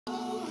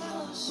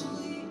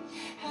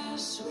how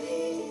sweet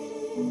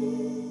it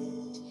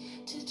is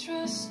to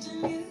trust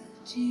in you,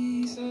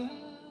 Jesus.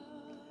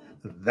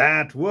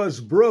 That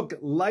was Brooke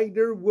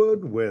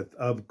Lighterwood with,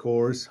 of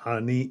course,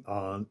 Honey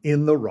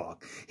in the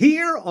Rock.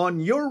 Here on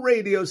your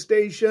radio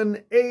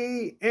station,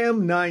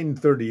 AM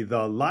 930,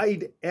 The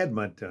Light,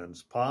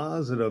 Edmonton's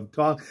Positive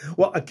Talk.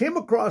 Well, I came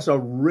across a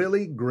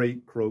really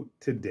great quote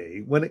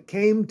today when it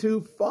came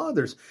to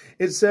fathers.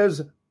 It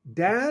says,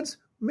 dads,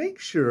 make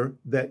sure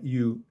that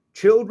you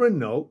children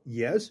know,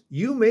 yes,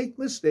 you make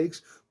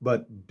mistakes,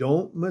 but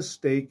don't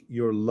mistake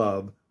your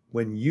love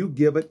when you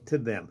give it to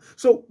them.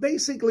 So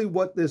basically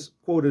what this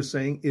quote is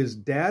saying is,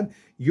 Dad,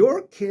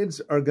 your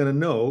kids are going to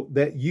know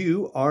that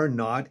you are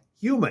not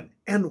human.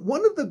 And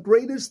one of the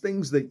greatest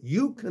things that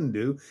you can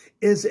do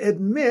is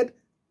admit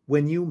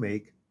when you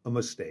make a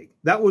mistake.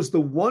 That was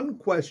the one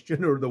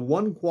question or the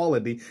one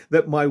quality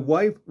that my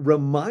wife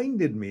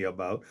reminded me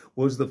about,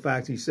 was the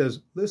fact he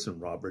says, listen,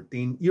 Robert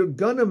Dean, you're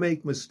going to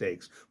make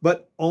mistakes,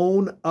 but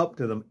own up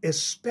to them,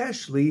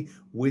 especially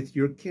with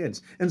your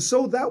kids. And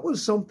so that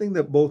was something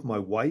that both my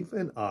wife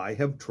and I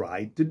have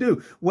tried to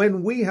do.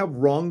 When we have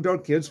wronged our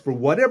kids for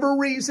whatever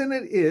reason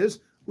it is,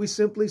 we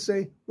simply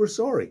say, we're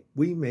sorry.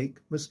 We make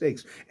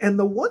mistakes. And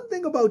the one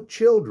thing about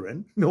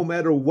children, no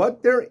matter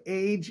what their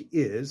age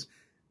is,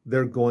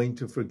 they're going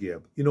to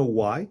forgive. You know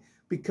why?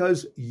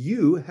 Because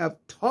you have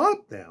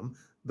taught them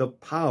the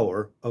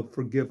power of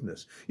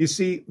forgiveness. You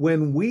see,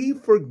 when we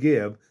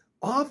forgive,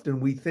 often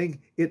we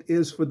think it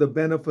is for the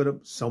benefit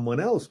of someone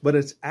else, but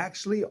it's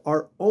actually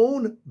our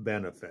own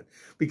benefit.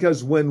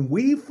 Because when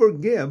we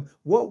forgive,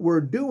 what we're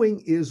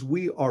doing is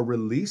we are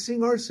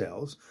releasing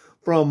ourselves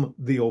from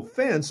the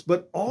offense,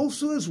 but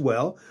also as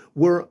well,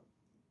 we're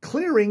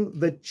clearing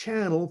the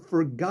channel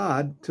for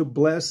God to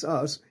bless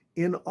us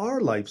in our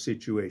life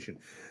situation.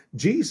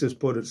 Jesus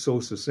put it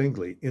so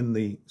succinctly in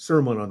the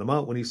Sermon on the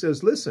Mount when he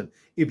says, listen,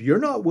 if you're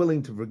not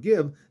willing to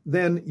forgive,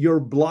 then you're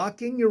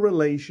blocking your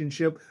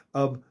relationship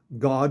of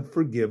God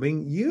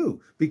forgiving you.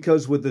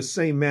 Because with the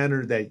same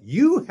manner that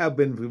you have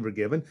been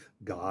forgiven,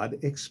 God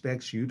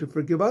expects you to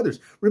forgive others.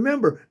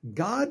 Remember,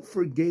 God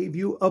forgave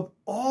you of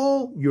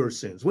all your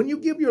sins. When you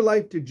give your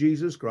life to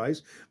Jesus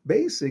Christ,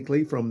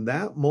 basically from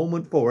that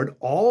moment forward,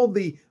 all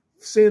the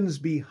sins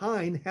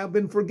behind have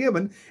been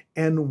forgiven.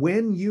 And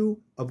when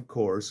you, of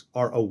course,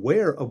 are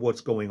aware of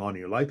what's going on in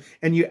your life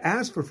and you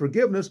ask for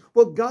forgiveness,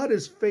 well, God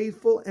is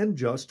faithful and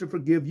just to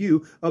forgive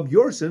you of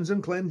your sins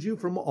and cleanse you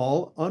from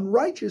all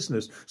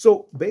unrighteousness.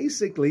 So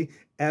basically,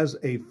 as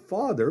a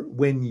father,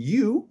 when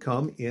you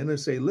come in and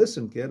say,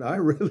 listen, kid, I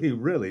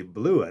really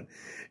blew it.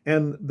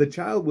 And the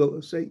child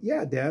will say,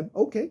 yeah, Dad,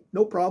 okay,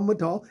 no problem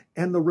at all.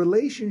 And the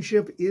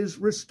relationship is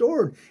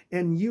restored.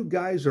 And you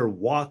guys are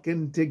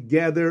walking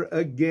together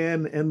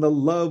again and the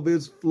love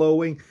is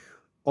flowing.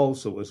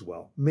 Also as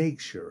well, make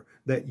sure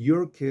that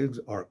your kids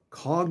are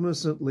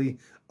cognizantly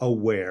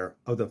aware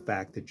of the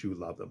fact that you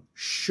love them.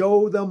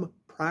 Show them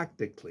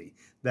practically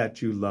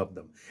that you love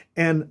them.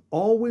 And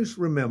always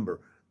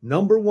remember,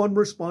 number one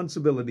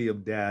responsibility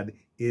of dad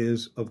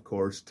is, of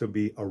course, to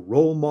be a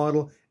role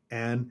model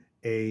and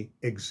an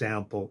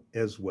example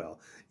as well.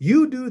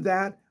 You do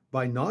that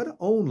by not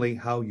only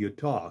how you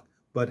talk,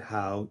 but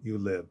how you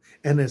live.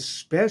 And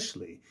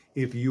especially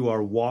if you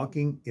are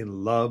walking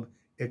in love,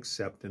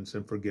 acceptance,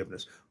 and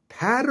forgiveness.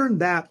 Pattern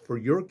that for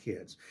your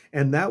kids,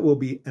 and that will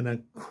be an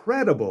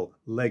incredible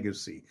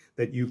legacy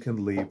that you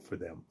can leave for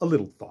them. A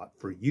little thought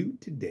for you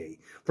today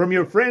from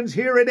your friends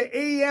here at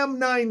AM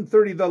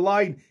 930, The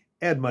Light,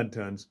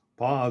 Edmonton's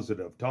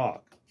Positive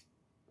Talk.